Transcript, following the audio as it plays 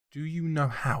Do you know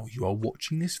how you are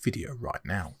watching this video right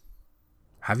now?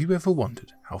 Have you ever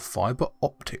wondered how fibre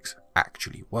optics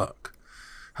actually work?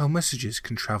 How messages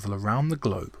can travel around the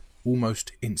globe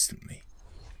almost instantly?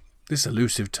 This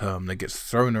elusive term that gets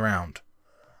thrown around.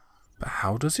 But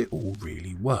how does it all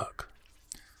really work?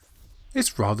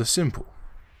 It's rather simple.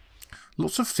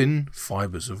 Lots of thin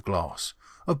fibres of glass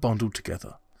are bundled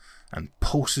together, and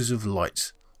pulses of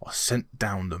light are sent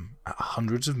down them at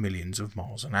hundreds of millions of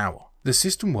miles an hour. The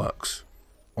system works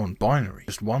on binary,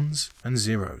 just ones and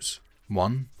zeros.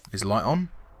 1 is light on,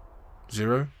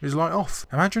 0 is light off.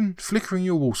 Imagine flickering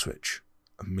your wall switch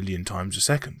 1,000,000 times a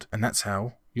second, and that's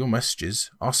how your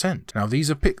messages are sent. Now these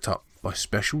are picked up by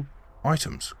special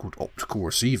items called optical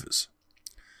receivers.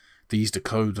 These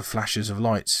decode the flashes of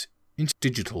lights into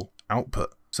digital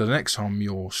output. So the next time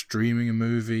you're streaming a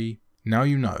movie, now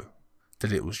you know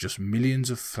that it was just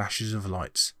millions of flashes of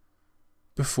lights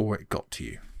before it got to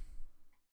you.